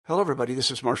Hello, everybody. This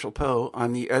is Marshall Poe.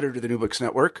 I'm the editor of the New Books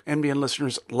Network. NBN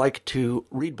listeners like to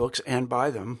read books and buy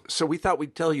them. So we thought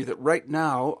we'd tell you that right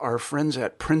now, our friends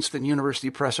at Princeton University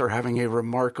Press are having a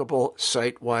remarkable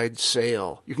site-wide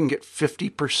sale. You can get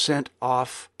 50%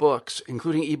 off books,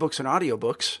 including ebooks and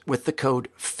audiobooks, with the code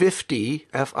 50,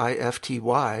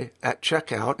 F-I-F-T-Y, at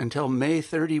checkout until May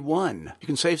 31. You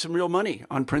can save some real money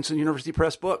on Princeton University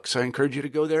Press books. I encourage you to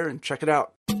go there and check it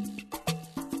out.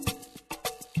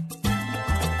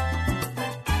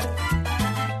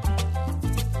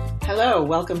 Hello,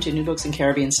 welcome to New Books in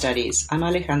Caribbean Studies. I'm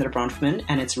Alejandra Bronfman,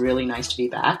 and it's really nice to be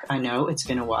back. I know, it's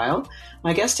been a while.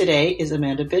 My guest today is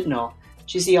Amanda Bidnell.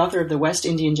 She's the author of The West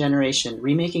Indian Generation,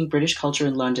 Remaking British Culture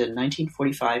in London,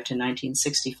 1945 to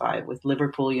 1965, with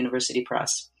Liverpool University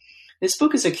Press. This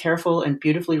book is a careful and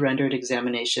beautifully rendered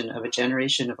examination of a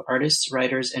generation of artists,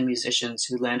 writers, and musicians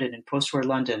who landed in post-war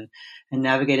London and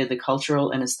navigated the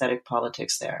cultural and aesthetic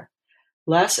politics there.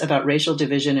 Less about racial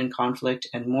division and conflict,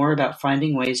 and more about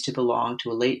finding ways to belong to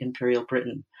a late imperial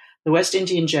Britain. The West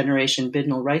Indian Generation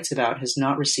Bidnell writes about has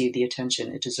not received the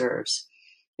attention it deserves.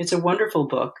 It's a wonderful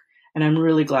book, and I'm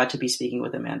really glad to be speaking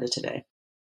with Amanda today.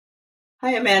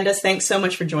 Hi, Amanda. Thanks so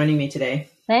much for joining me today.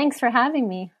 Thanks for having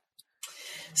me.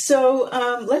 So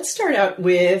let's start out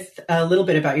with a little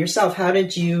bit about yourself. How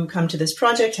did you come to this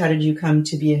project? How did you come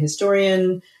to be a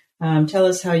historian? Tell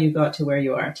us how you got to where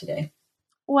you are today.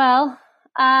 Well,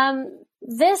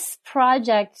 this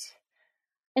project,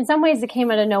 in some ways, it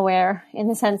came out of nowhere in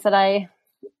the sense that I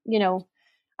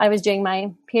was doing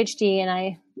my PhD and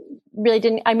I really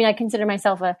didn't, I consider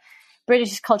myself a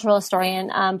British cultural historian,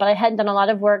 but I hadn't done a lot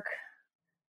of work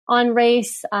on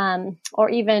race or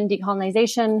even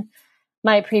decolonization.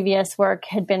 My previous work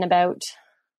had been about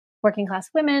working class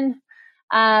women.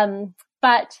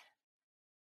 But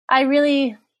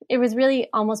it was really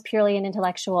almost purely an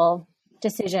intellectual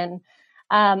decision.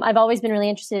 I've always been really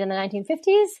interested in the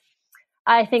 1950s.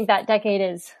 I think that decade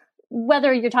is,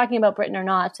 whether you're talking about Britain or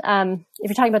not, if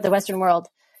you're talking about the Western world,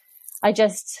 I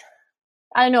don't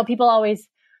know, people always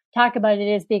talk about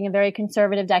it as being a very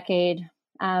conservative decade,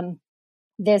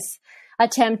 this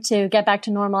attempt to get back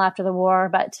to normal after the war.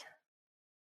 But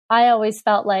I always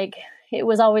felt like it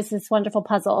was always this wonderful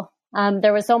puzzle.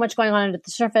 There was so much going on under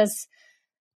the surface.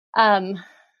 The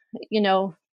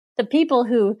people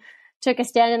who took a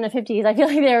stand in the 50s, I feel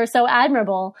like they were so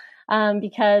admirable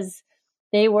because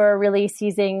they were really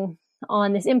seizing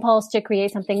on this impulse to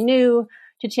create something new,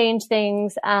 to change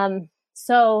things.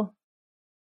 So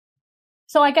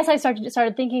I guess I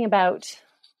started thinking about,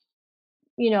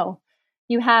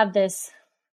 you have this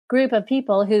group of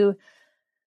people who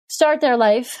start their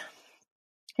life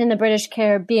in the British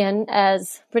Caribbean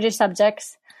as British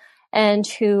subjects and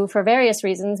who, for various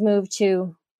reasons, move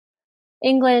to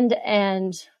England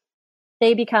and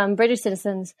they become British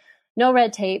citizens, no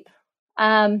red tape.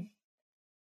 And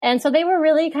so they were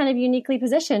really kind of uniquely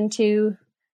positioned to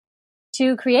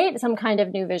create some kind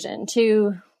of new vision,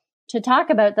 to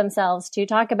talk about themselves, to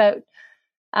talk about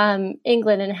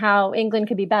England and how England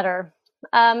could be better.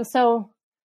 It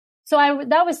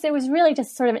was really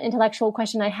just sort of an intellectual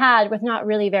question I had with not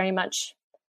really very much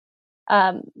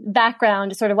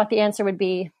background, sort of what the answer would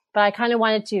be, but I kind of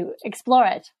wanted to explore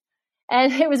it.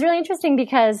 And it was really interesting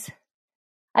because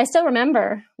I still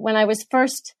remember when I was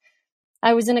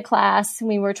in a class and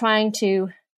we were trying to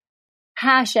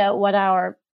hash out what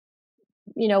our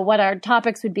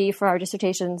topics would be for our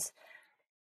dissertations.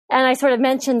 And I sort of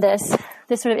mentioned this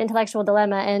sort of intellectual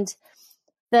dilemma, and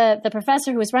the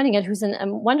professor who was running it, who's a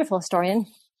wonderful historian,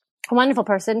 a wonderful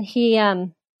person, he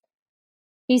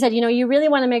said, you really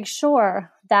want to make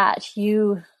sure that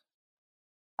you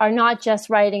are not just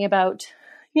writing about,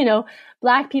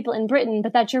 Black people in Britain,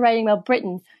 but that you're writing about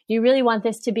Britain. You really want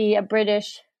this to be a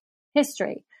British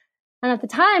history. And at the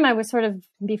time, I was sort of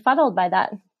befuddled by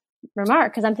that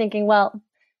remark because I'm thinking, well,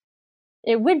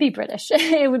 it would be British.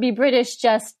 It would be British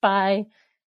just by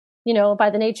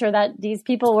the nature that these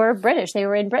people were British. They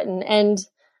were in Britain. And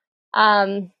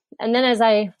then as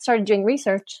I started doing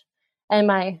research and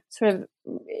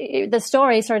the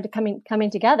story started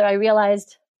coming together, I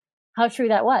realized how true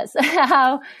that was,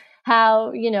 how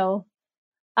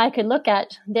I could look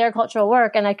at their cultural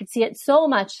work and I could see it so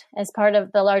much as part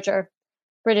of the larger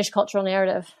British cultural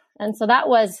narrative. And so that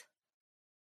was,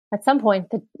 at some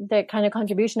point, the kind of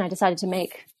contribution I decided to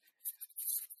make.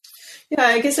 Yeah,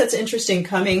 I guess that's interesting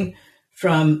coming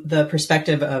from the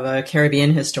perspective of a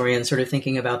Caribbean historian, sort of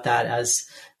thinking about that as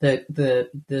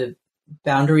the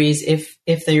boundaries,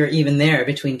 if they are even there,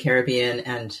 between Caribbean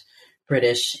and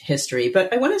British history.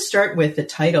 But I want to start with the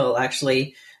title,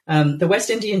 actually, the West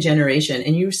Indian generation.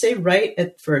 And you say right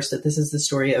at first that this is the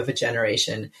story of a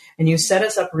generation. And you set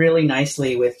us up really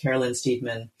nicely with Carolyn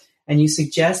Steedman. And you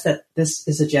suggest that this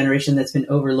is a generation that's been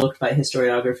overlooked by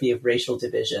historiography of racial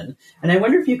division. And I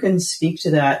wonder if you can speak to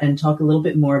that and talk a little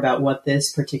bit more about what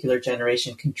this particular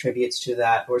generation contributes to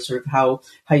that, or sort of how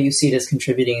you see it as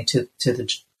contributing to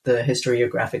the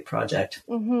historiographic project.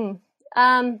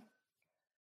 Mm-hmm.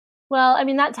 Well, I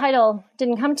mean, that title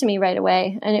didn't come to me right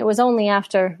away. And it was only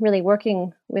after really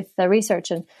working with the research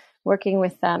and working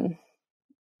with,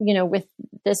 with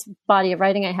this body of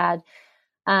writing I had,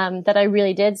 that I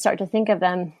really did start to think of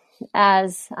them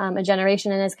as a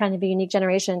generation and as kind of a unique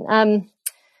generation. I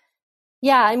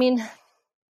mean,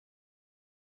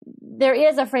 there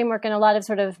is a framework in a lot of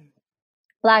sort of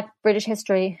Black British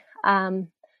history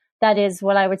that is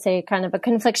what I would say kind of a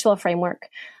conflictual framework,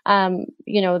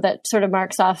 that sort of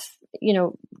marks off,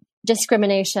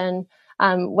 discrimination,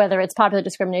 whether it's popular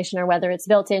discrimination or whether it's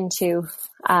built into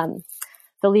the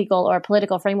legal or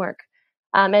political framework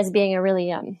as being a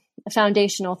really a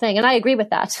foundational thing. And I agree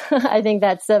with that. I think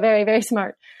that's a very, very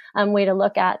smart way to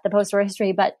look at the post-war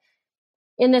history. But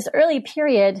in this early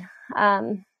period,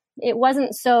 it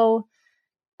wasn't so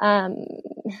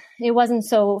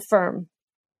firm.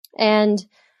 And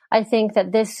I think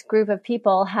that this group of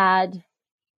people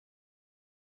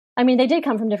they did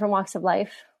come from different walks of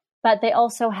life, but they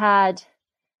also had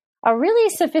a really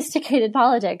sophisticated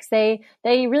politics. They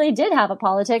really did have a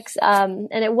politics, and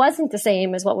it wasn't the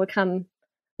same as what would come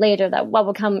later, what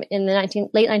would come in the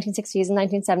late 1960s and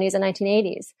 1970s and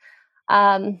 1980s.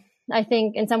 I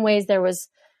think in some ways there was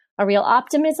a real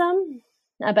optimism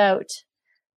about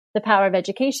the power of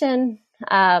education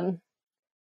to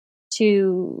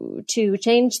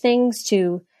change things,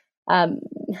 to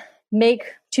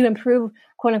improve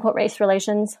quote unquote race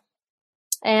relations.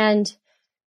 And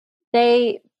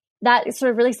that sort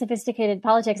of really sophisticated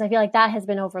politics, I feel like that has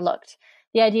been overlooked.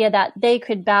 The idea that they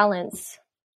could balance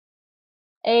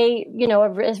a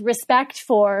respect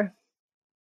for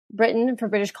Britain, for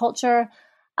British culture,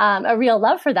 a real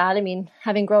love for that. I mean,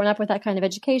 having grown up with that kind of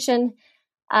education,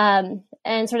 and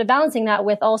sort of balancing that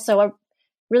with also a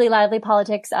really lively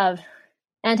politics of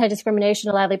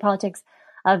anti-discrimination, a lively politics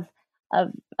of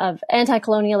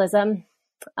anti-colonialism.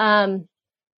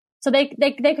 So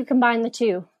they could combine the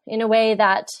two in a way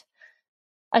that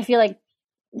I feel like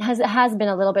has been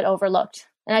a little bit overlooked.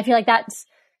 And I feel like that's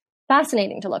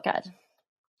fascinating to look at.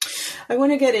 I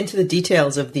want to get into the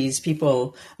details of these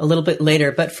people a little bit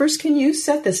later, but first, can you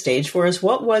set the stage for us?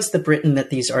 What was the Britain that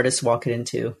these artists walked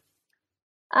into?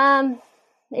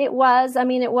 It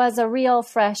was a real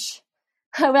fresh,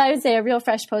 I would say a real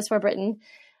fresh post-war Britain.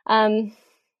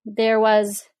 There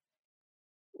was,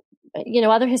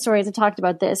 other historians have talked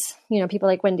about this, people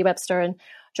like Wendy Webster and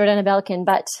Jordana Belkin,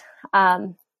 but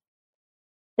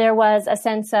there was a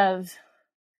sense of,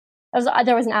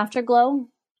 there was an afterglow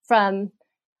from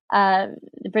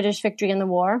the British victory in the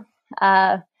war,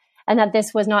 and that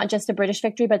this was not just a British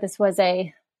victory, but this was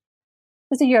a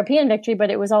European victory, but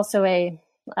it was also a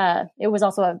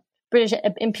British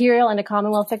imperial and a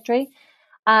Commonwealth victory.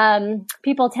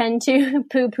 People tend to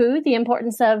poo-poo the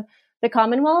importance of the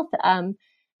Commonwealth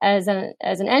as an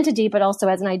entity, but also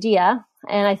as an idea.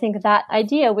 And I think that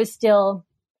idea was still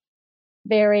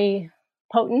very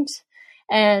potent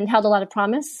and held a lot of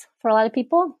promise for a lot of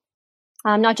people,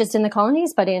 not just in the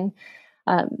colonies, but in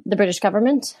the British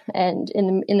government and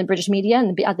in the British media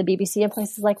and at the BBC and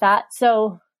places like that.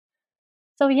 So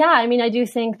yeah, I do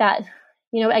think that,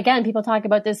 again, people talk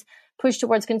about this push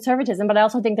towards conservatism, but I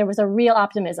also think there was a real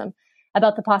optimism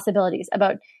about the possibilities,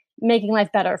 about making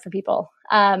life better for people,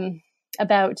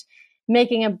 about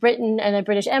making a Britain and a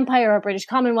British Empire or a British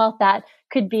Commonwealth that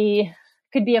could be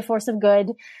a force of good.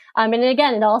 And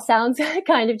again, it all sounds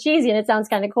kind of cheesy and it sounds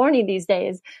kind of corny these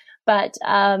days, but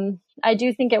I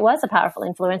do think it was a powerful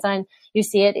influence, and you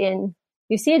see it in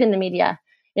the media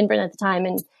in Britain at the time,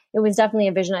 and it was definitely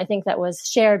a vision I think that was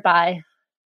shared by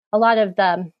a lot of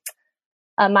the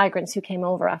migrants who came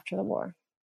over after the war.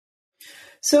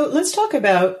 So let's talk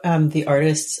about the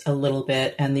artists a little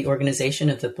bit and the organization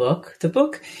of the book. The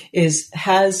book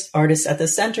has artists at the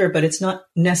center, but it's not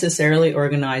necessarily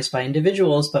organized by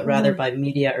individuals, but rather by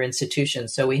media or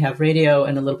institutions. So we have radio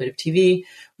and a little bit of TV.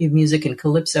 We have music and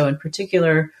calypso in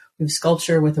particular. We have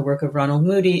sculpture with the work of Ronald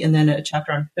Moody, and then a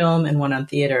chapter on film and one on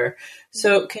theater.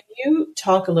 So can you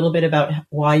talk a little bit about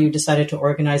why you decided to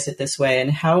organize it this way, and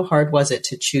how hard was it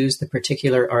to choose the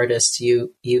particular artists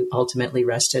you ultimately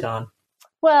rested on?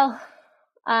 Well,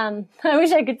 I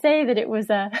wish I could say that it was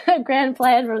a grand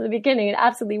plan from the beginning. It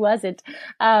absolutely wasn't.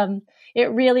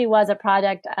 It really was a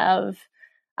product of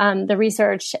the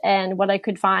research and what I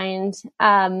could find.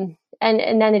 And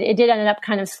then it did end up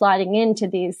kind of sliding into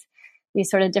these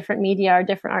sort of different media or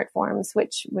different art forms,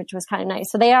 which was kind of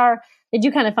nice. So they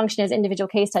do kind of function as individual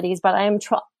case studies, but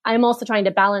I'm also trying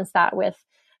to balance that with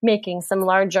making some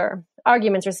larger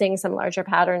arguments or seeing some larger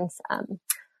patterns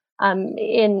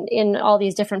in all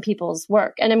these different people's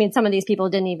work. And I mean, some of these people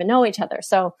didn't even know each other.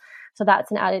 So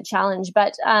that's an added challenge,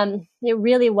 but it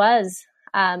really was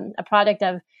a product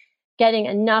of getting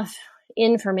enough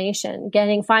information,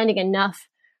 finding enough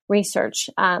research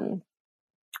on,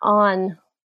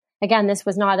 again, there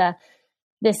was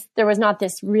not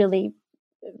this really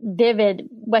vivid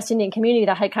West Indian community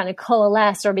that had kind of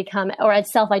coalesced or had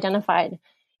self-identified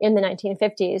in the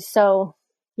 1950s. So,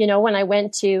 when I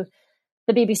went to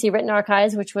the BBC Written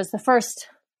Archives, which was the first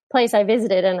place I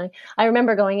visited, and I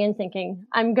remember going in thinking,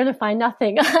 I'm going to find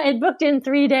nothing. I had booked in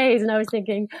 3 days and I was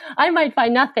thinking, I might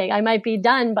find nothing. I might be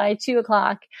done by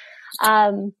 2:00.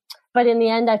 But in the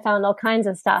end, I found all kinds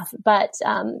of stuff. But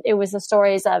it was the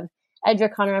stories of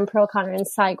Edric Connor and Pearl Connor and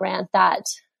Cy Grant that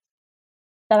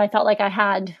I felt like I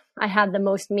had the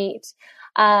most meat.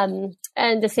 And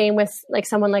the same with like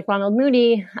someone like Ronald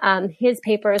Moody. His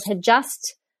papers had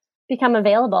just become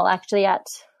available actually at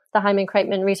the Hyman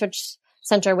Kreitman Research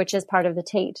Center, which is part of the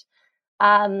Tate.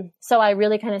 So I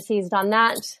really kind of seized on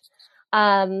that.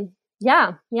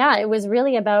 It was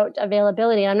really about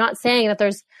availability. I'm not saying that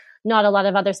there's not a lot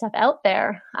of other stuff out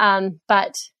there.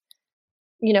 But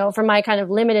for my kind of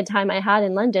limited time I had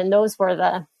in London,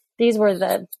 these were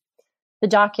the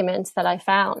documents that I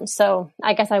found. So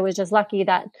I guess I was just lucky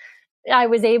that I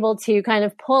was able to kind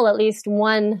of pull at least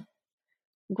one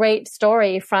great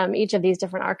story from each of these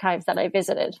different archives that I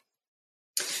visited.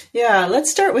 Yeah,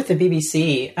 let's start with the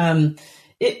BBC.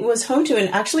 It was home to and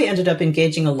actually ended up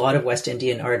engaging a lot of West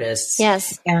Indian artists.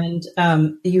 Yes. And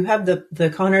you have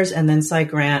the Connors and then Cy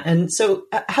Grant. And so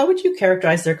how would you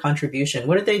characterize their contribution?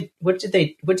 What did they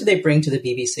bring to the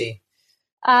BBC?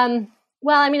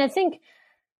 Well, I mean, I think,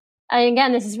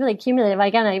 again, this is really cumulative.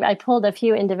 Again, I pulled a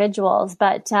few individuals,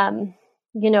 but, the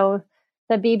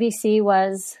BBC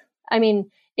was, I mean,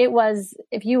 it was,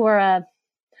 if you were a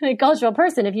cultural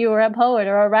person, if you were a poet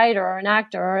or a writer or an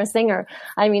actor or a singer,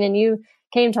 I mean, and you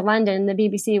came to London, the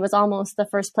BBC was almost the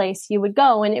first place you would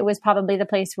go. And it was probably the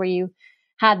place where you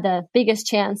had the biggest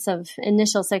chance of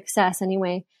initial success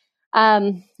anyway.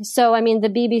 So, I mean, the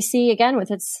BBC, again, with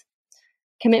its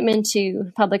commitment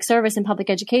to public service and public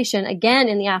education, again,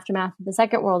 in the aftermath of the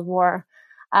Second World War,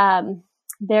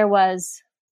 there was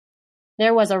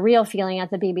a real feeling at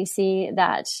the BBC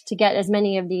that to get as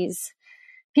many of these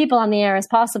people on the air as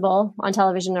possible on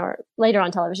television or later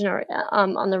on television or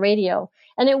on the radio.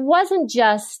 And it wasn't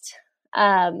just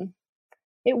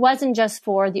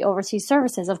for the overseas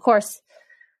services. Of course,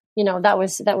 that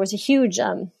was a huge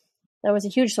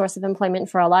source of employment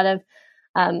for a lot of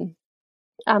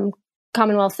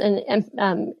Commonwealth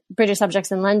and British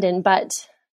subjects in London. But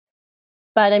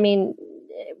I mean,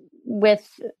 with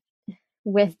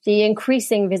the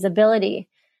increasing visibility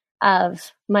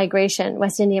of migration,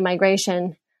 West Indian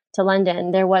migration to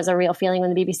London, there was a real feeling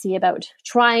in the BBC about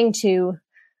trying to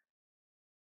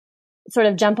sort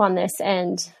of jump on this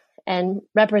and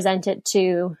represent it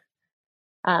to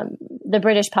the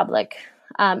British public.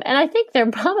 And I think there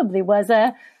probably was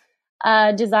a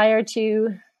desire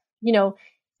to,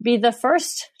 be the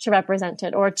first to represent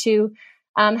it or to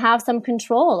have some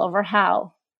control over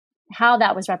how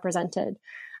that was represented.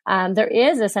 There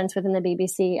is a sense within the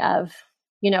BBC of,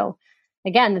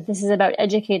 again, that this is about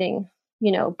educating,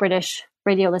 British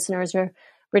radio listeners or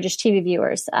British TV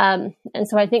viewers. And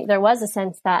so I think there was a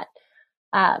sense that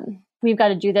we've got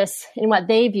to do this in what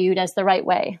they viewed as the right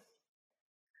way.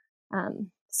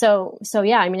 So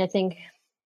yeah, I mean, I think,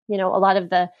 a lot of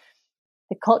the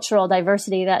cultural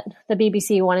diversity that the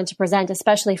BBC wanted to present,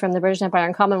 especially from the British Empire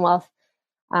and Commonwealth,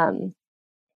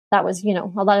 that was,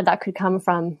 a lot of that could come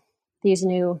from these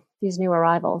new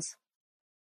arrivals.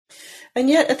 And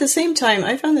yet at the same time,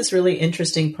 I found this really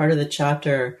interesting part of the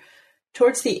chapter.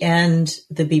 Towards the end,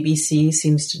 the BBC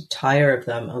seems to tire of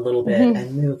them a little bit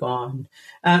and move on.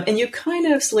 And you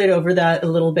kind of slid over that a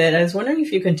little bit. I was wondering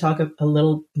if you can talk a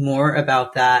little more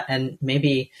about that and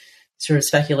maybe sort of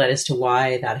speculate as to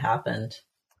why that happened.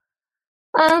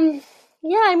 Yeah,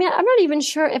 I mean, I'm not even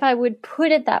sure if I would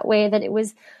put it that way, that it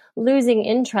was losing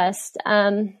interest.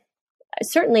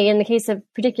 Certainly in the case of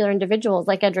particular individuals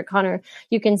like Edric Connor,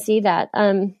 you can see that.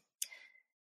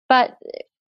 But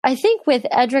I think with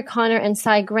Edric Connor and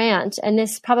Cy Grant, and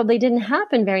this probably didn't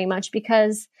happen very much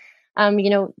because,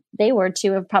 they were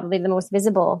two of probably the most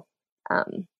visible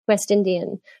West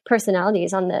Indian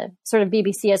personalities on the sort of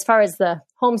BBC as far as the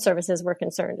home services were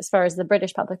concerned, as far as the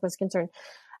British public was concerned.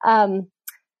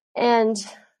 And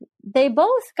they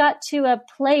both got to a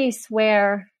place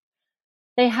where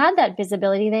they had that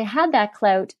visibility, they had that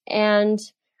clout, and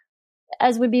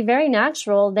as would be very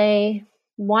natural, they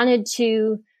wanted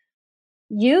to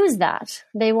use that.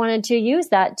 They wanted to use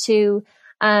that to,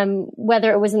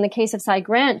 whether it was in the case of Cy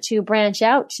Grant, to branch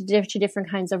out to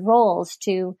different kinds of roles.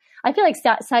 I feel like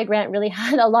Cy Grant really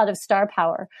had a lot of star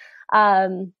power,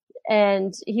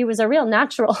 and he was a real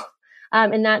natural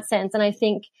in that sense. And I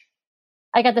think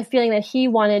I got the feeling that he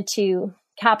wanted to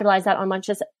capitalize that on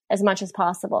as much as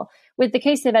possible. With the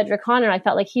case of Edric Connor, I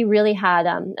felt like he really had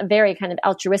a very kind of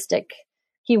altruistic.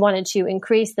 He wanted to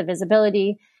increase the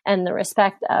visibility and the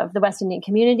respect of the West Indian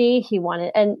community. He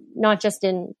wanted, and not just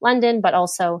in London, but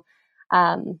also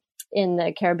in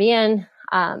the Caribbean.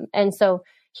 And so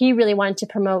he really wanted to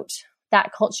promote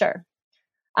that culture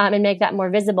and make that more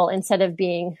visible instead of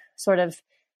being sort of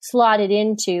slotted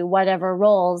into whatever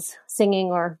roles, singing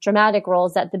or dramatic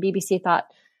roles that the BBC thought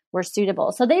were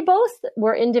suitable. So they both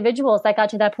were individuals that got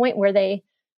to that point where they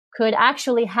could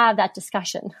actually have that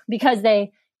discussion because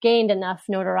they gained enough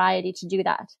notoriety to do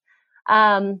that.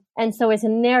 And so it's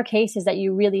in their cases that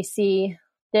you really see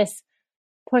this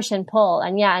push and pull.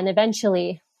 And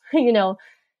eventually,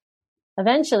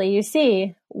 eventually you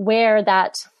see where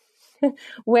that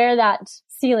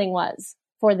ceiling was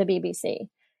for the BBC.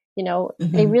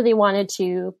 They really wanted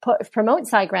to promote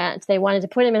Cy Grant. They wanted to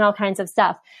put him in all kinds of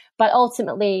stuff. But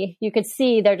ultimately, you could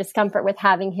see their discomfort with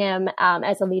having him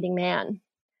as a leading man.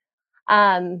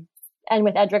 And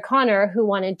with Edric Connor, he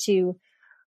wanted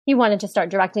to start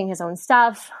directing his own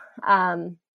stuff.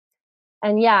 And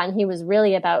he was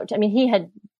really he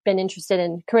had been interested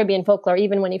in Caribbean folklore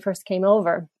even when he first came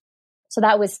over. So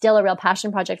that was still a real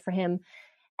passion project for him.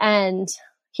 And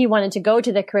he wanted to go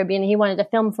to the Caribbean. He wanted to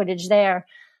film footage there.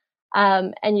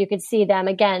 And you could see them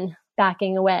again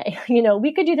backing away.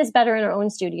 We could do this better in our own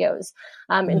studios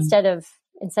instead of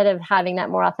having that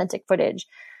more authentic footage.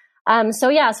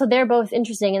 So they're both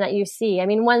interesting in that you see.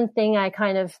 One thing I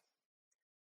kind of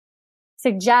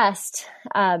suggest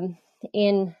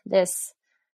in this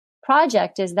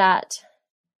project is that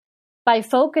by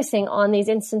focusing on these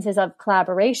instances of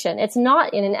collaboration, it's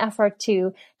not in an effort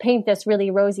to paint this really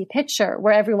rosy picture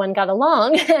where everyone got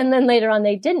along and then later on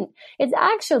they didn't. It's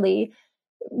actually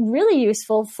really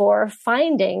useful for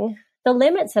finding the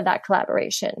limits of that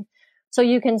collaboration. So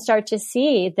you can start to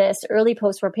see this early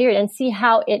post-war period and see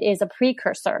how it is a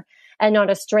precursor and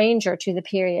not a stranger to the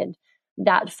period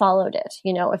that followed it.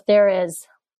 If there is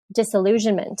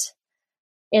disillusionment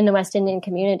in the West Indian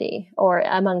community or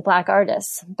among Black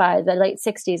artists by the late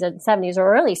 60s and 70s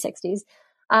or early 60s,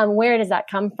 where does that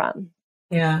come from?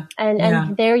 Yeah.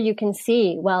 And there you can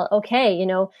see, well, okay,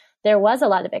 there was a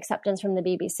lot of acceptance from the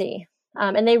BBC.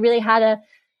 And they really had a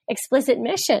explicit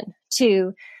mission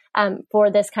to for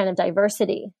this kind of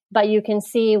diversity. But you can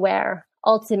see where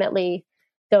ultimately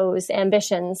those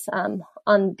ambitions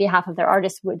on behalf of their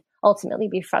artists would ultimately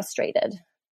be frustrated.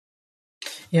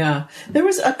 Yeah, there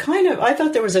was I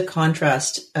thought there was a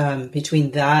contrast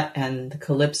between that and the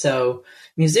Calypso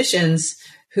musicians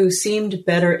who seemed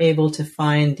better able to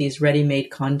find these ready-made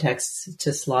contexts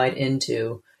to slide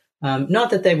into. Not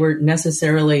that they were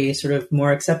necessarily sort of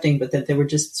more accepting, but that they were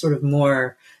just sort of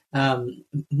more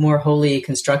wholly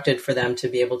constructed for them to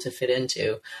be able to fit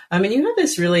into. You have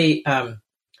this really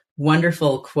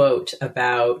wonderful quote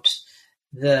about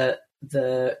the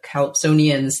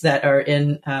Calypsonians that are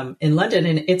in London,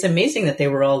 and it's amazing that they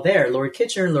were all there. Lord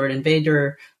Kitchener, Lord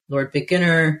Invader, Lord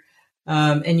Beginner,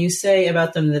 and you say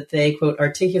about them that they, quote,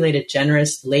 articulate a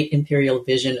generous late imperial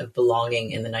vision of belonging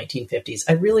in the 1950s.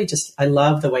 I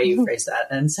love the way you phrase that.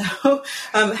 And so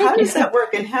how does that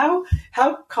work, and how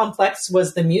complex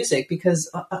was the music? Because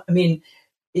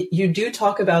you do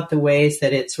talk about the ways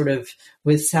that it sort of,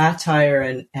 with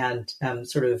satire and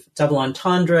sort of double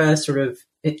entendre, sort of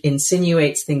it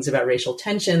insinuates things about racial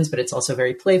tensions, but it's also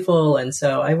very playful. And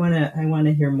so I want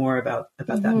to hear more about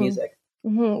that music.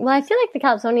 Mm-hmm. Well, I feel like the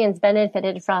Calypsonians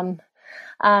benefited from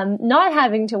not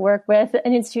having to work with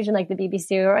an institution like the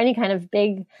BBC or any kind of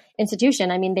big institution.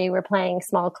 They were playing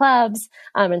small clubs,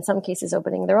 in some cases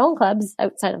opening their own clubs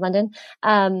outside of London.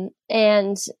 And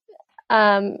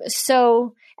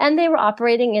they were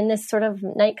operating in this sort of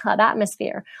nightclub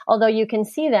atmosphere, although you can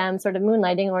see them sort of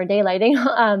moonlighting or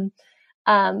daylighting,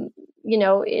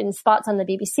 in spots on the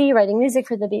BBC, writing music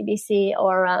for the BBC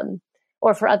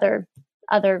or for other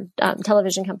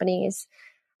television companies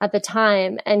at the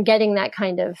time, and getting that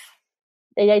kind of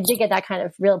they did get that kind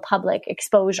of real public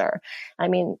exposure. I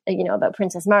mean, about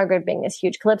Princess Margaret being this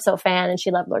huge Calypso fan and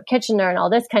she loved Lord Kitchener and all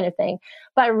this kind of thing.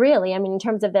 But really, I mean, in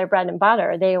terms of their bread and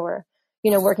butter, they were,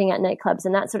 working at nightclubs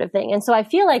and that sort of thing. And so I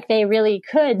feel like they really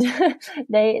could,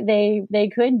 they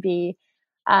could be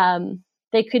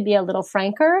a little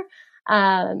franker,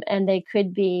 and they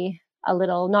could be a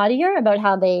little naughtier about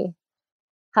how they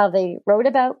wrote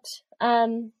about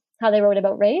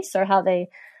race, or how they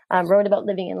wrote about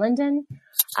living in London.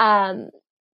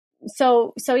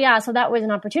 So that was an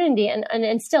opportunity,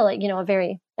 and still,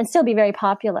 and still be very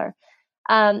popular.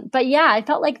 But yeah, I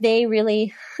felt like they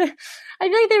really,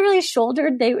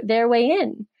 shouldered their way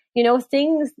in,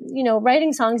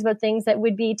 writing songs about things that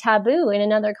would be taboo in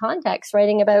another context,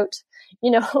 writing about,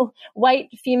 white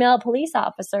female police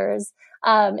officers,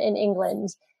 in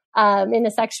England, in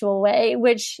a sexual way,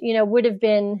 which, would have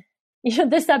been,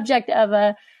 the subject of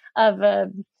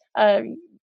an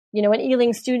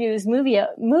Ealing Studios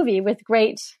movie with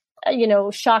great,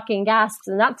 shocking gasps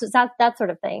and that sort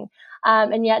of thing.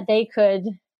 And yet they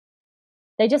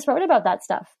just wrote about that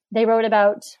stuff. They wrote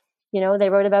about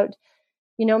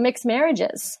mixed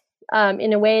marriages,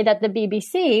 in a way that the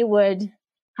BBC would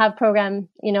have program.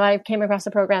 I came across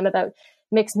a program about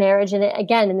mixed marriage, and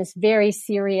again, in this very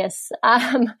serious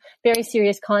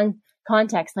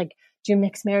context, like, do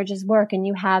mixed marriages work? And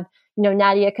you have,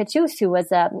 Nadia Cattouse, who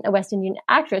was a West Indian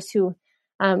actress who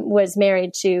was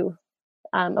married to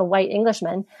a white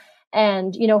Englishman,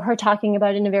 and her talking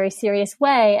about it in a very serious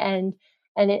way and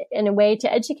in a way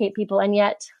to educate people. And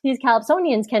yet these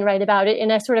Calypsonians can write about it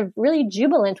in a sort of really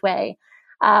jubilant way,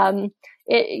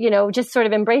 just sort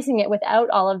of embracing it without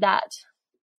all of that,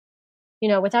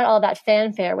 without all of that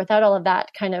fanfare, without all of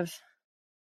that kind of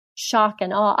shock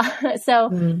and awe. So,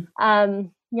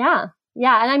 yeah.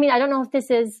 And I mean, I don't know if this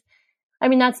is, I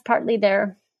mean, that's partly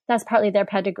their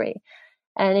pedigree.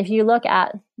 And if you look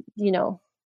at,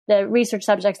 the research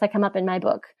subjects that come up in my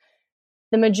book,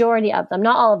 the majority of them,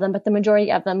 not all of them, but the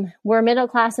majority of them were middle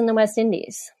class in the West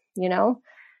Indies.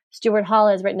 Stuart Hall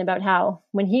has written about how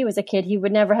when he was a kid, he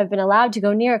would never have been allowed to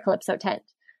go near a Calypso tent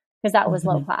because that was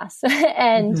low class,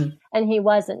 and he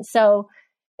wasn't. So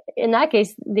in that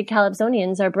case, the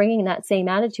Calypsonians are bringing that same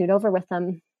attitude over with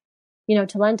them,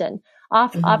 to London,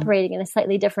 operating in a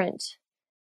slightly different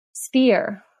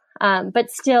sphere, but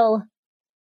still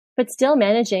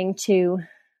managing to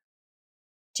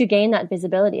gain that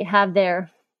visibility, have their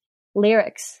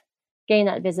lyrics gain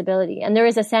that visibility. And there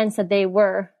is a sense that they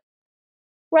were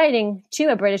writing to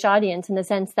a British audience, in the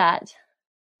sense that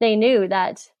they knew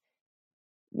that,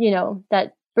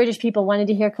 that British people wanted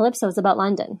to hear calypsos about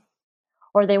London,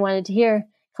 or they wanted to hear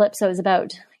calypsos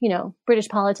about, British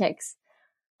politics.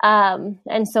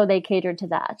 And so they catered to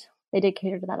that. They did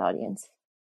cater to that audience.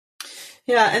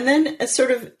 Yeah. And then sort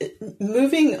of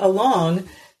moving along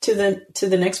to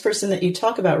the next person that you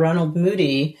talk about, Ronald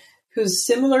Moody, who's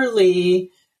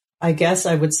similarly, I guess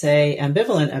I would say,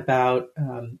 ambivalent about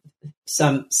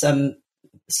some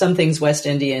things West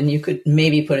Indian. You could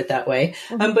maybe put it that way.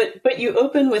 But you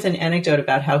open with an anecdote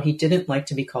about how he didn't like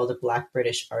to be called a Black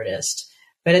British artist.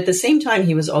 But at the same time,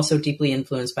 he was also deeply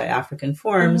influenced by African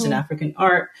forms and African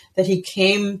art that he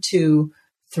came to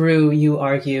through, you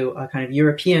argue, a kind of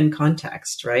European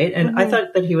context, right? And I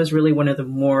thought that he was really one of the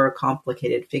more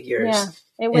complicated figures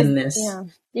in this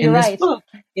book.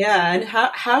 Yeah, and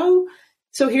how?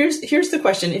 So here's the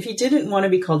question: if he didn't want to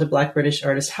be called a Black British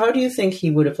artist, how do you think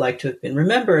he would have liked to have been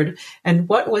remembered? And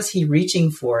what was he reaching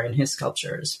for in his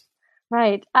sculptures?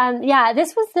 Right.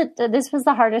 This was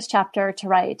the hardest chapter to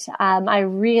write. I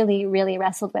really, really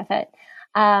wrestled with it.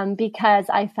 Because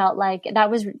I felt like that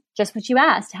was just what you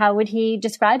asked. How would he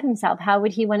describe himself? How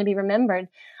would he want to be remembered?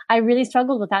 I really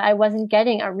struggled with that. I wasn't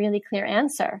getting a really clear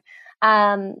answer.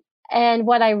 And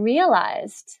what I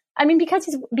realized, because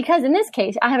in this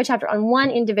case, I have a chapter on one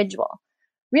individual,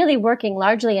 really working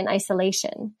largely in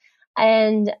isolation.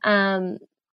 And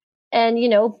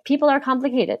people are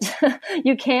complicated.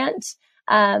 You can't,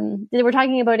 we're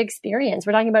talking about experience.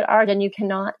 We're talking about art, and you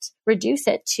cannot reduce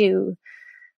it to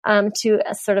a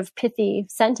sort of pithy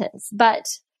sentence. But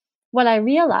what I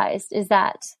realized is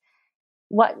that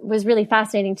what was really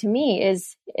fascinating to me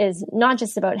is not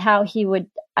just about how he would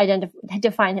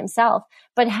define himself,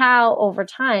 but how over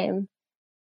time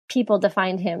people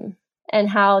defined him and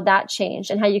how that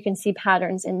changed and how you can see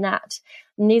patterns in that.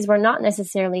 And these were not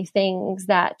necessarily things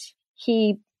that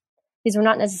these were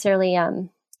not necessarily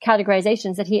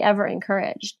categorizations that he ever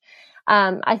encouraged.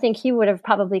 I think he would have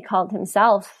probably called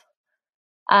himself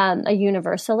a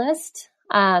universalist.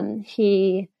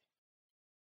 He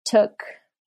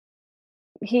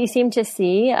seemed to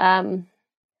see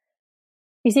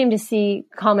he seemed to see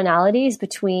commonalities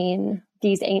between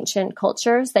these ancient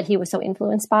cultures that he was so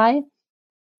influenced by,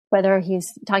 whether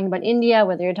he's talking about India,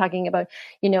 whether you're talking about,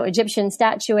 Egyptian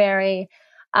statuary.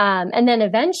 And then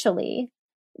eventually,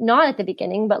 not at the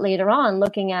beginning, but later on,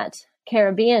 looking at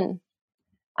Caribbean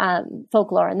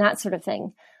folklore and that sort of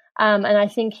thing. And I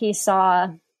think he saw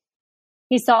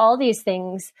all these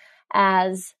things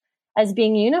as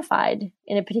being unified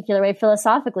in a particular way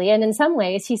philosophically. And in some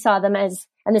ways he saw them as,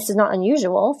 and this is not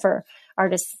unusual for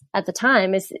artists at the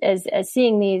time, as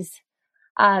seeing these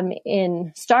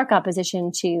in stark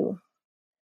opposition to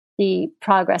the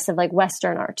progress of like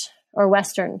Western art or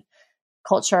Western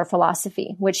culture or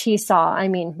philosophy, which he saw, I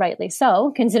mean, rightly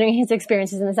so, considering his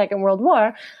experiences in the Second World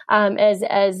War,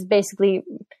 as basically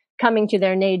coming to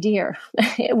their nadir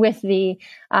with the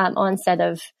onset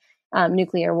of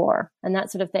nuclear war and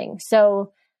that sort of thing.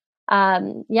 So,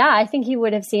 I think he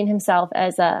would have seen himself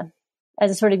as a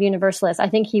sort of universalist. I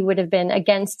think he would have been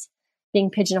against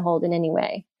being pigeonholed in any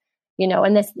way,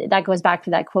 and that goes back to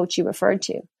that quote you referred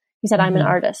to. He said, I'm an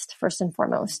artist first and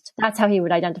foremost. That's how he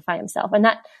would identify himself. And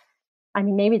that, I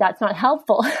mean, maybe that's not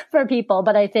helpful for people,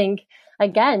 but I think,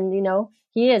 again,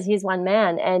 he's one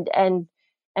man,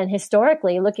 and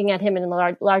historically looking at him in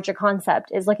a larger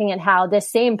concept is looking at how this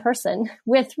same person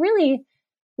with really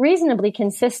reasonably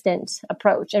consistent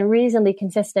approach and reasonably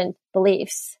consistent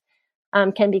beliefs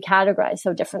can be categorized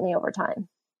so differently over time.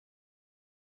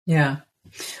 Yeah.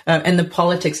 And the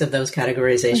politics of those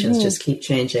categorizations just keep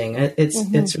changing.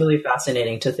 It's really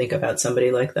fascinating to think about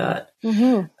somebody like that.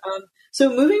 So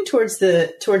moving towards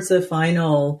the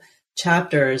final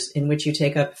chapters in which you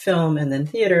take up film and then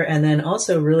theater, and then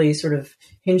also really sort of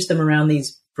hinge them around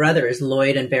these brothers,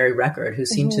 Lloyd and Barry Record, who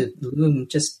seem to loom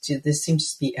this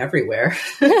seems to be everywhere.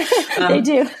 They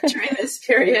do. During this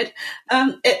period.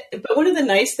 But one of the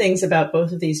nice things about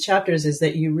both of these chapters is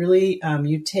that you really,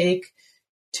 you take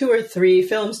 2 or 3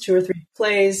 films, 2 or 3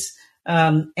 plays,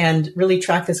 and really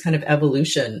track this kind of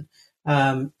evolution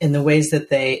in the ways that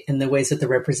the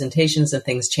representations of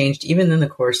things changed, even in the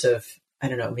course of, I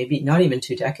don't know, maybe not even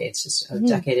 2 decades, just a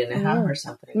decade and a half or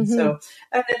something. So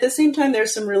at the same time,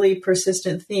 there's some really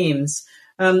persistent themes.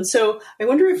 So I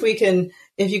wonder if you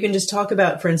can just talk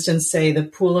about, for instance, say The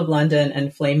Pool of London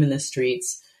and Flame in the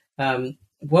Streets.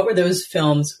 What were those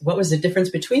films? What was the difference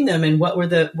between them? And what were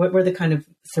the kind of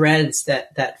threads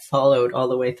that followed all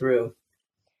the way through?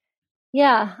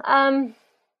 Yeah.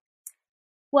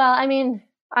 Well, I mean,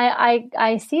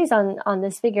 I seize on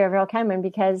this figure of Earl Cameron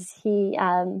because he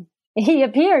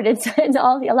appeared in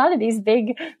a lot of these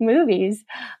big movies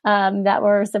that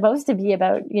were supposed to be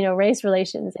about, race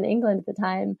relations in England at the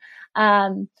time.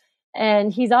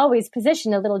 And he's always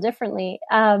positioned a little differently.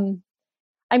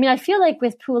 I mean, I feel like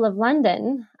with Pool of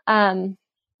London,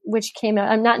 which came out,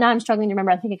 I'm struggling to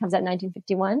remember. I think it comes out in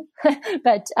 1951,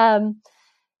 but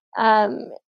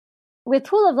with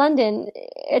Pool of London,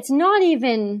 it's not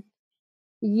even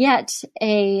yet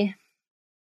the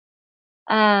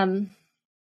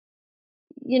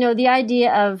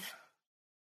idea of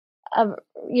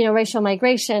racial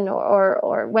migration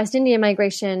or West Indian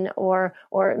migration or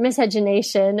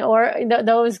miscegenation or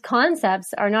those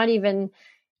concepts are not even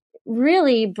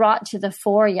really brought to the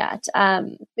fore yet.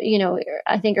 I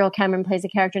think Earl Cameron plays a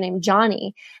character named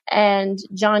Johnny, and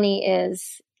Johnny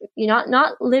is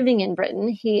not living in Britain.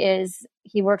 He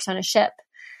works on a ship,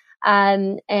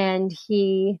 and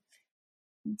he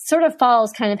sort of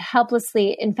falls kind of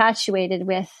helplessly infatuated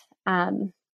with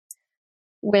one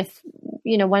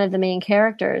of the main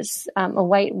characters, a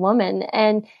white woman,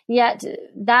 and yet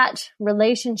that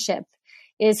relationship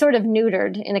is sort of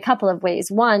neutered in a couple of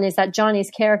ways. One is that Johnny's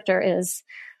character is,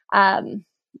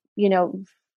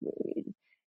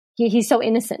 he's so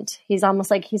innocent. He's almost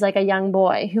like he's like a young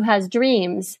boy who has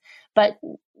dreams, but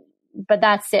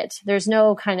that's it. There's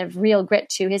no kind of real grit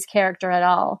to his character at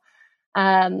all.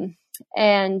 And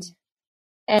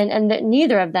that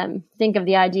neither of them think of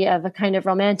the idea of a kind of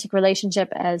romantic relationship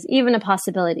as even a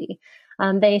possibility.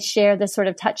 They share this sort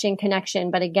of touching connection,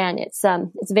 but again, it's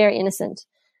very innocent.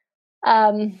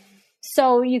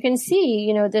 So you can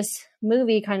see, this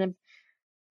movie kind of,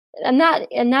 and that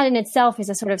in itself is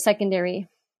a sort of secondary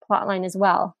plot line as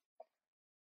well.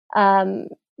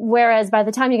 Whereas by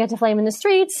the time you get to Flame in the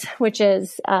Streets, which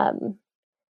is, 12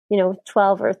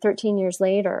 or 13 years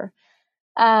later,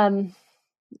 the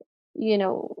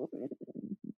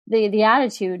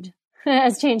attitude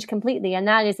has changed completely. And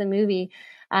that is a movie,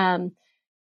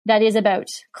 that is about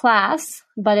class,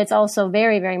 but it's also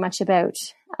very, very much about,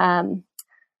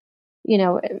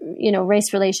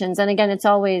 race relations. And again, it's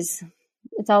always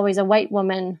a white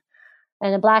woman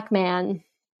and a black man.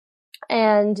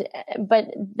 But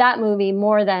that movie,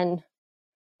 more than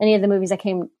any of the movies that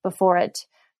came before it,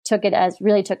 took it as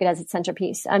its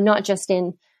centerpiece. Not just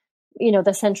in,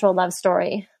 the central love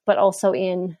story, but also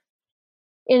in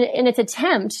its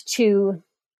attempt to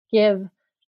give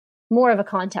more of a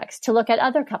context, to look at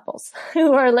other couples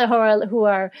who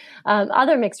are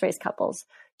other mixed race couples,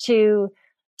 to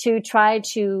try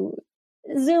to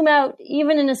zoom out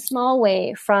even in a small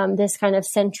way from this kind of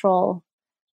central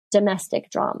domestic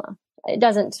drama. It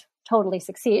doesn't totally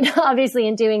succeed, obviously,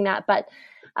 in doing that, but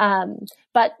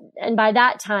by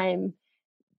that time,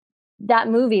 that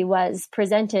movie was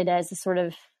presented as a sort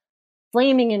of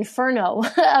flaming inferno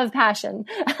of passion.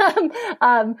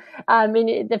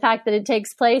 The fact that it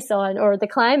takes place on, or the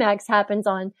climax happens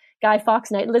on Guy Fawkes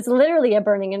night, it's literally a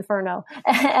burning inferno,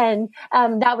 and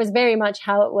that was very much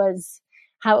how it was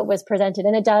presented,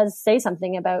 and it does say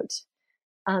something about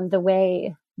the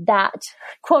way that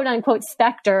quote unquote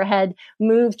specter had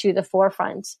moved to the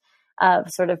forefront of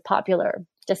sort of popular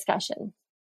discussion.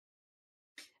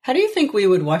 How do you think we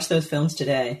would watch those films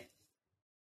today?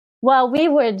 Well, we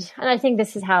would, and I think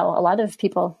this is how a lot of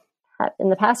people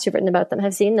in the past who've written about them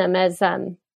have seen them as,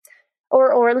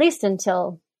 or at least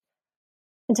until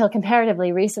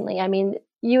comparatively recently. I mean,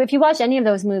 if you watch any of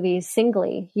those movies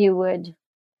singly, you would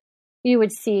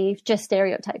see just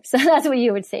stereotypes. That's what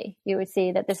you would see. You would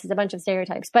see that this is a bunch of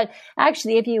stereotypes. But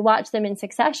actually, if you watch them in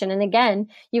succession, and again,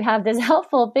 you have this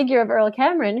helpful figure of Earl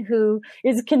Cameron, who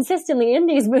is consistently in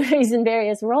these movies in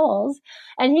various roles,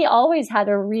 and he always had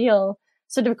a real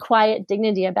sort of quiet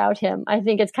dignity about him. I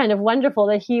think it's kind of wonderful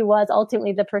that he was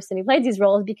ultimately the person who played these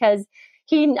roles, because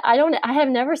I have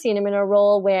never seen him in a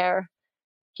role where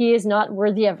he is not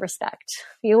worthy of respect,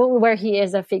 where he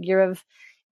is a figure of,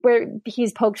 where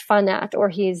he's poked fun at, or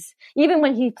even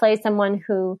when he plays someone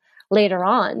who later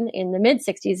on in the mid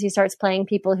 60s, he starts playing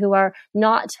people who are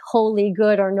not wholly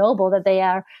good or noble, that they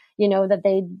are, they're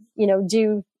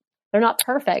not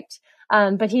perfect.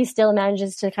 But he still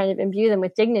manages to kind of imbue them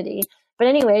with dignity. But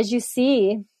anyway, as you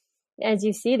see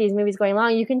these movies going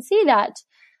along, you can see that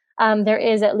there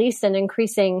is at least an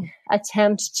increasing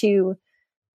attempt to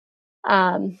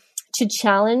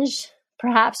challenge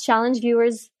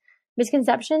viewers'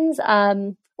 misconceptions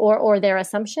or their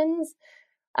assumptions,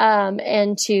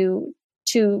 and to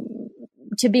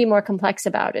be more complex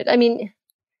about it. I mean,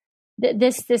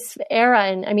 this era,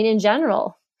 and I mean in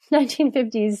general,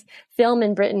 1950s film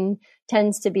in Britain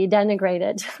tends to be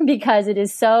denigrated because it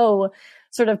is so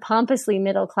sort of pompously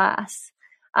middle class,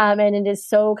 and it is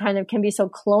so can be so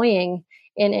cloying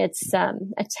in its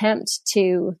attempt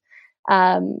to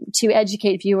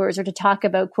educate viewers or to talk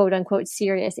about quote unquote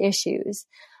serious issues.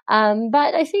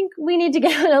 But I think we need to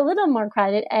give it a little more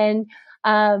credit and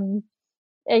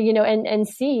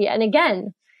see. And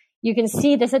again, you can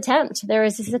see this attempt. There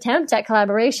is this attempt at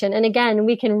collaboration. And again,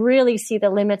 we can really see the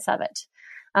limits of it,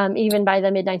 even by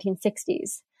the mid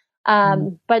 1960s.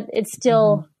 But it's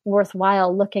still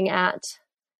worthwhile looking at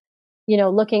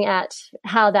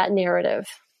how that narrative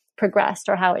progressed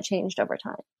or how it changed over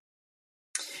time.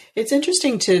 It's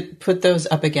interesting to put those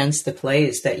up against the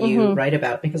plays that you write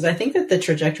about, because I think that the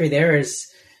trajectory there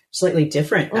is slightly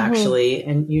different, actually.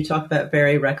 And you talk about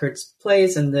Barry Record's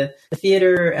plays and the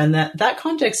theater, and that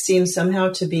context seems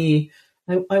somehow to be,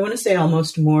 I want to say,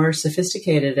 almost more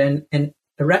sophisticated and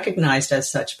recognized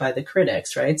as such by the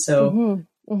critics, right? So,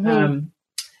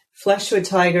 Fleshwood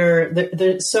Tiger,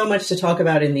 there's so much to talk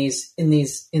about in these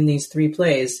three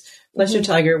plays. Fleshwood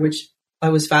Tiger, which I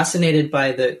was fascinated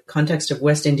by the context of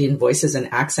West Indian voices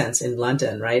and accents in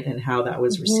London, right? And how that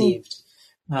was received.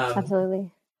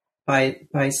 Absolutely. By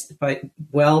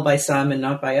some and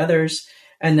not by others.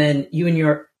 And then You and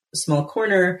Your Small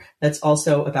Corner, that's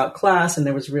also about class, and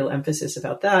there was real emphasis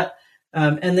about that.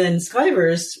 And then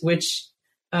Skivers, which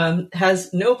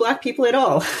has no Black people at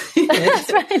all.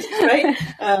 That's right.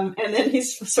 And then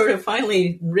he's sort of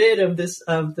finally rid of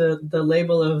the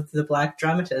label of the Black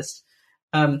dramatist.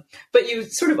 But you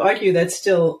sort of argue that's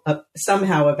still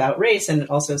somehow about race, and it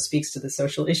also speaks to the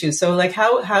social issues. So, like,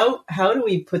 how do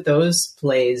we put those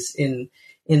plays in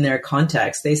their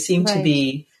context? They seem to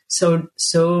be so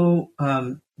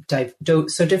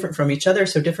different from each other,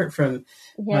 so different from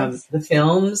the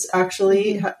films.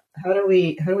 Actually, how do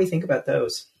we think about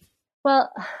those? Well,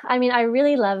 I mean,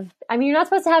 you're not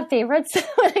supposed to have favorites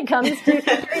when it comes to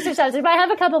research subjects, but I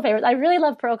have a couple of favorites. I really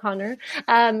love Pearl Connor.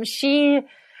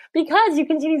 Because you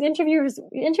can see these interviews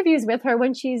with her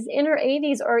when she's in her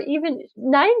 80s or even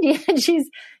 90, and she's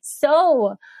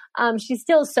still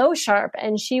so sharp.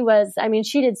 And she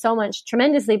did so much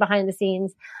tremendously behind the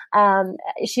scenes.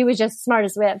 She was just smart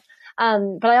as whip.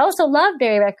 But I also love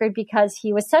Barry Record because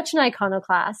he was such an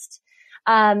iconoclast.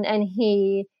 And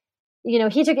he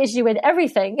took issue with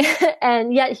everything.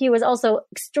 And yet he was also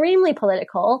extremely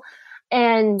political.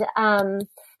 And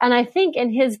I think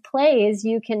in his plays,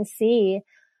 you can see,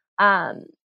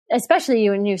 especially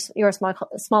you in your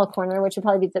small corner, which would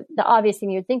probably be the obvious thing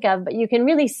you'd think of, but you can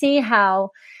really see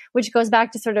how, which goes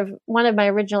back to sort of one of my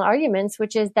original arguments,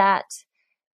 which is that,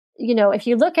 if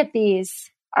you look at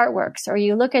these artworks, or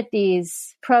you look at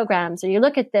these programs, or you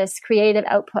look at this creative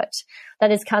output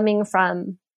that is coming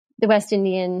from the West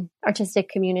Indian artistic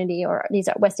community, or these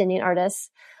West Indian artists,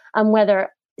 whether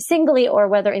singly or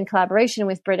whether in collaboration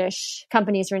with British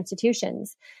companies or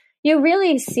institutions, you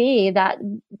really see that,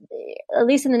 at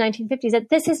least in the 1950s, that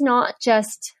this is not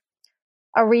just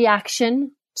a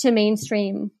reaction to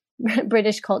mainstream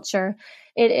British culture.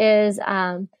 It is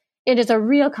a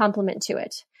real complement to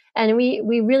it. And we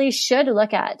really should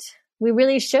look at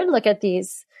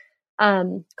these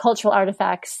cultural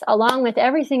artifacts along with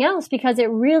everything else, because it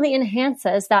really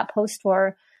enhances that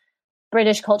post-war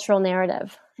British cultural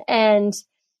narrative. And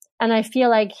I feel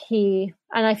like he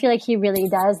really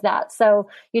does that. So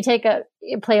you take a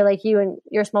play like You in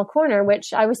Your Small Corner,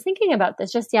 which I was thinking about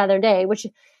this just the other day, which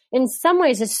in some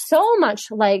ways is so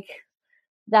much like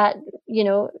that,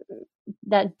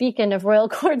 that beacon of Royal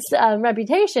Court's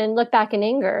reputation, Look Back in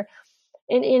Anger.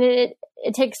 And it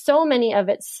takes so many of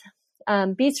its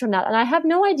beats from that. And I have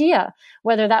no idea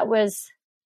whether that was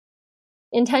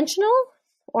intentional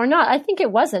or not. I think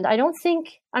it wasn't.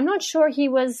 I'm not sure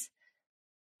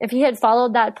if he had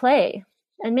followed that play,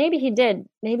 and maybe he did,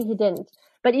 maybe he didn't.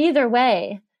 But either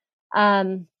way,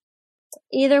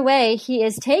 he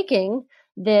is taking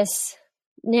this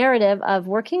narrative of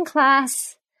working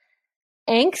class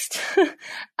angst.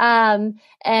 And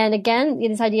again,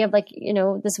 this idea of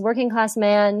this working class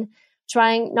man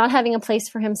not having a place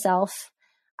for himself.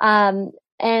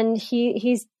 And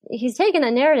he's taken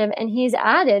a narrative and he's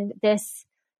added this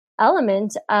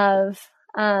element of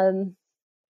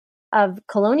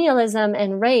colonialism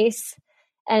and race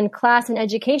and class and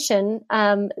education,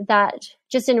 that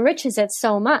just enriches it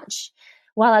so much,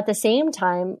 while at the same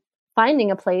time finding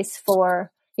a place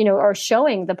for, or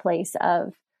showing the place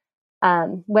of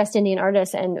West Indian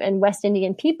artists and West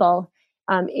Indian people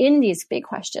in these big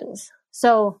questions.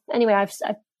 So anyway, I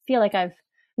feel like I've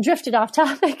drifted off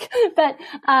topic, but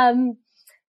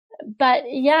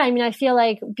yeah, I feel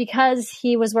like because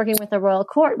he was working with the Royal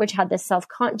Court, which had this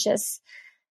self-conscious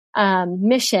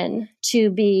mission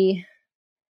to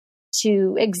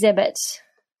exhibit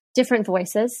different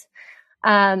voices,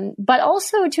 but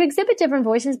also to exhibit different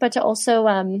voices, but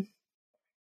also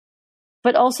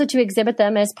to exhibit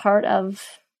them as part of,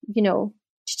 to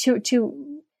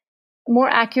more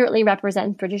accurately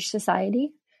represent British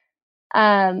society,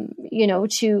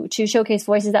 to showcase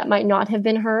voices that might not have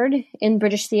been heard in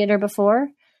British theater before,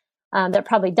 that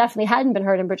probably definitely hadn't been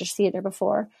heard in British theater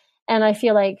before. And I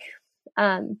feel like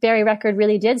Barry Record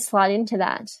really did slot into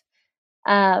that.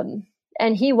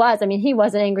 And he was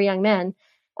an angry young man,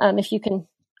 if you can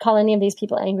call any of these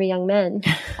people angry young men.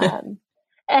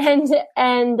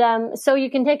 So you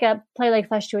can take a play like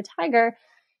Flesh to a Tiger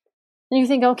and you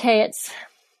think, okay,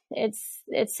 it's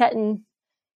set in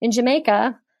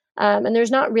Jamaica, and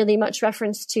there's not really much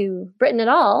reference to Britain at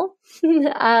all.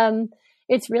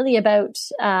 It's really about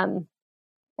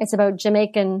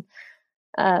Jamaican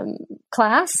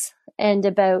class and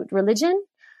about religion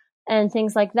and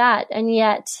things like that. And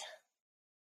yet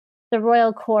the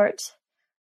Royal Court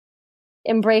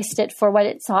embraced it for what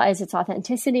it saw as its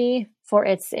authenticity, for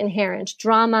its inherent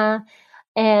drama.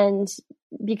 And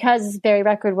because Barry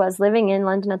Record was living in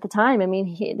London at the time,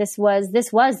 this was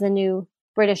the new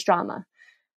British drama,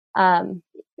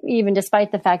 even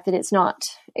despite the fact that it's not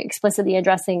explicitly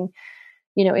addressing,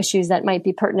 issues that might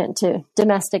be pertinent to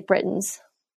domestic Britons.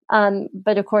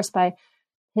 But of course, by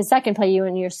his second play, You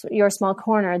in Your Small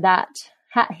Corner, that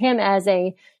him as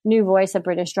a new voice of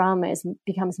British drama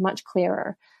becomes much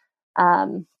clearer.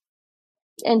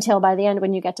 Until by the end,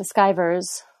 when you get to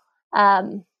Skyvers,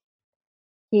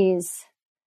 he's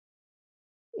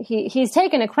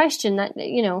taken a question that,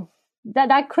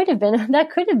 that could have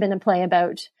been a play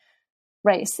about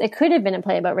race. It could have been a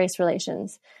play about race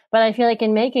relations, but I feel like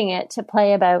in making it to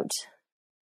play about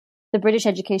the British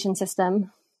education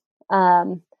system,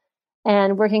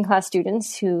 and working class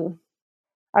students who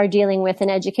are dealing with an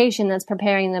education that's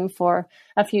preparing them for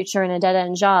a future in a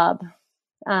dead-end job,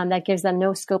 that gives them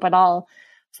no scope at all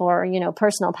for,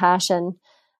 personal passion,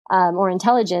 or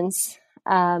intelligence.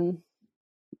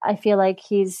 I feel like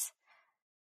he's,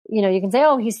 you can say,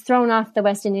 oh, he's thrown off the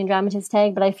West Indian dramatist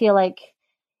tag, but I feel like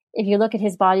if you look at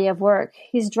his body of work,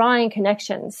 he's drawing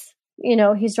connections,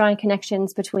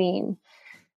 between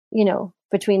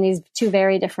between these two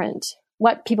very different,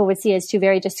 what people would see as two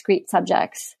very discrete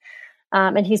subjects.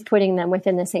 And he's putting them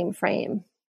within the same frame.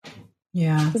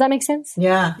 Yeah. Does that make sense?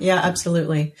 Yeah,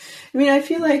 absolutely. I mean, I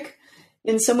feel like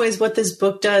in some ways what this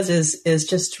book does is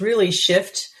just really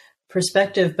shift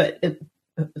perspective, but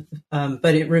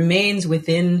it remains with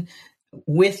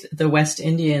the West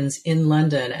Indians in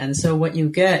London. And so what you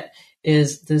get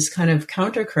is this kind of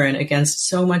countercurrent against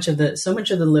so much of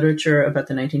the literature about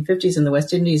the 1950s in the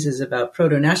West Indies is about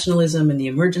proto-nationalism and the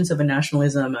emergence of a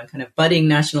nationalism, a kind of budding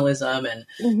nationalism, and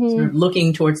sort of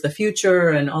looking towards the future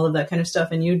and all of that kind of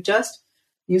stuff. And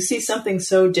you see something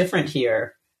so different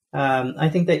here. I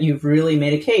think that you've really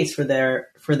made a case for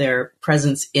their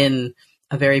presence in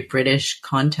a very British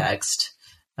context.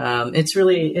 It's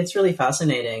really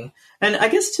fascinating. And I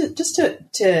guess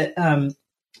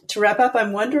to wrap up,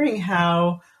 I'm wondering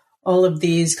how all of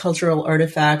these cultural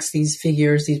artifacts, these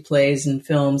figures, these plays and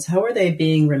films, how are they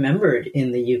being remembered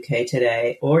in the UK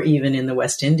today, or even in the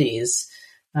West Indies?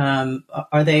 Are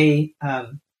there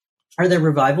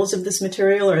revivals of this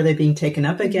material? Or are they being taken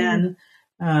up again?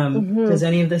 Does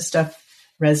any of this stuff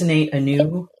resonate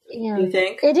anew? Do you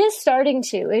think? It is starting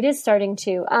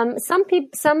to.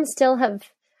 Some still have.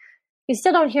 You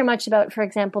still don't hear much about, for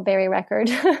example, Barry Record,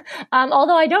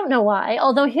 although I don't know why.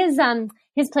 Although his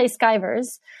play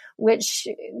Skyvers, which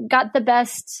got the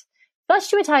best, Flesh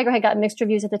to a Tiger had got mixed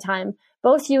reviews at the time.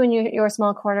 Both You and Your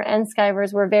Small Corner and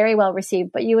Skyvers were very well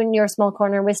received, but You and Your Small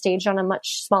Corner was staged on a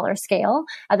much smaller scale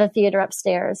at the theater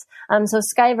upstairs. So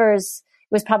Skyvers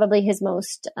was probably his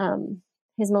most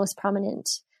prominent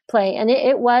play, and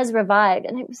it was revived.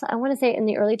 And I want to say in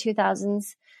the early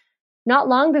 2000s. Not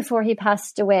long before he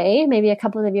passed away, maybe a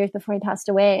couple of years before he passed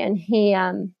away. And he,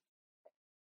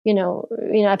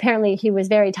 apparently he was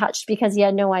very touched because he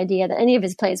had no idea that any of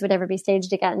his plays would ever be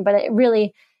staged again. But it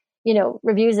really,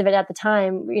 reviews of it at the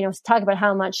time, talk about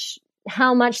how much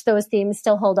those themes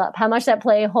still hold up, how much that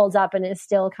play holds up and is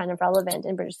still kind of relevant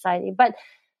in British society. But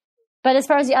as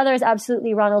far as the others,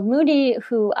 absolutely Ronald Moody,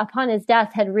 who upon his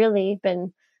death had really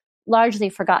been largely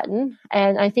forgotten.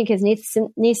 And I think his niece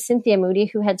Cynthia Moody,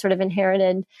 who had sort of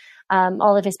inherited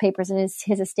all of his papers in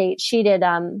his estate, she did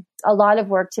a lot of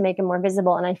work to make him more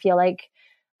visible. And I feel like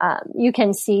you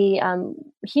can see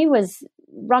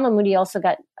Ronald Moody also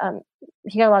got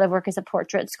he got a lot of work as a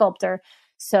portrait sculptor.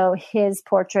 So his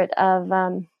portrait of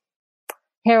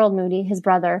Harold Moody, his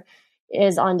brother,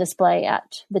 is on display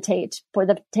at the Tate for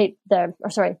the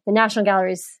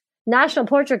National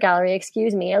Portrait Gallery,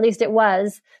 at least it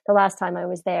was the last time I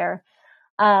was there.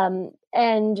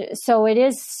 And so it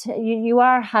is, you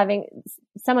are having,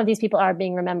 some of these people are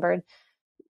being remembered,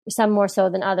 some more so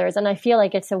than others. And I feel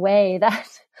like it's a way that,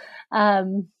 a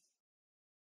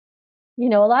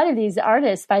lot of these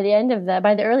artists by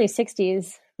the early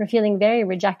 60s were feeling very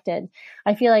rejected.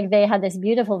 I feel like they had this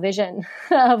beautiful vision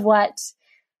of what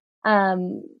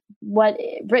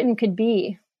Britain could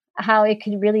be, how it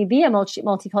could really be a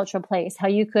multicultural place, how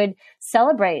you could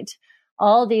celebrate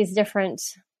all these different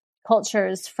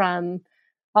cultures from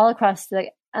all across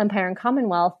the Empire and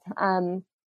Commonwealth. And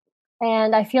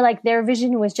I feel like their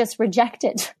vision was just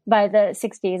rejected by the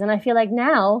 60s. And I feel like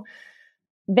now,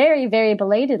 very, very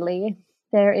belatedly,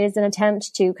 there is an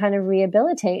attempt to kind of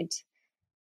rehabilitate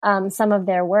some of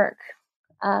their work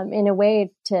in a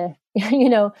way to,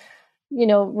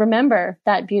 remember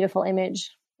that beautiful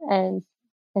image. And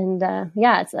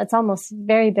it's almost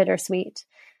very bittersweet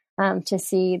to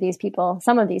see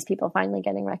some of these people finally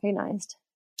getting recognized.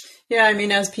 Yeah, I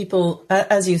mean, as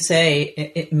you say,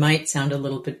 it might sound a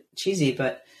little bit cheesy,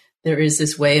 but there is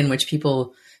this way in which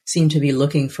people seem to be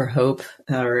looking for hope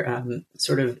or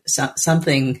sort of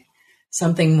something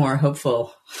more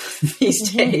hopeful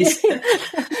these days.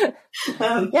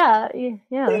 Yeah,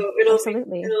 so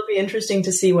absolutely. It'll be interesting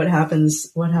to see what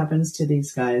happens to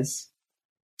these guys.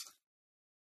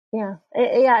 Yeah,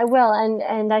 it will.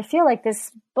 And I feel like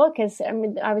this book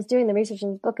I was doing the research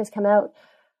and the book has come out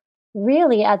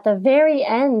really at the very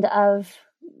end of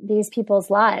these people's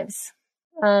lives.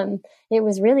 It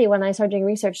was really when I started doing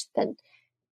research that,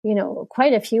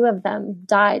 quite a few of them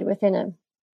died within a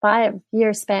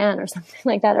 5-year span or something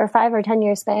like that, or 5 or 10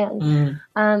 year span.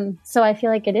 So I feel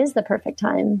like it is the perfect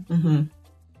time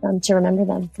to remember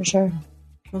them for sure.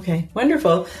 Okay,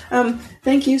 wonderful.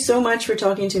 Thank you so much for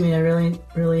talking to me. I really,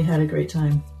 really had a great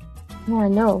time. Yeah,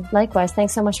 no, likewise.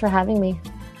 Thanks so much for having me.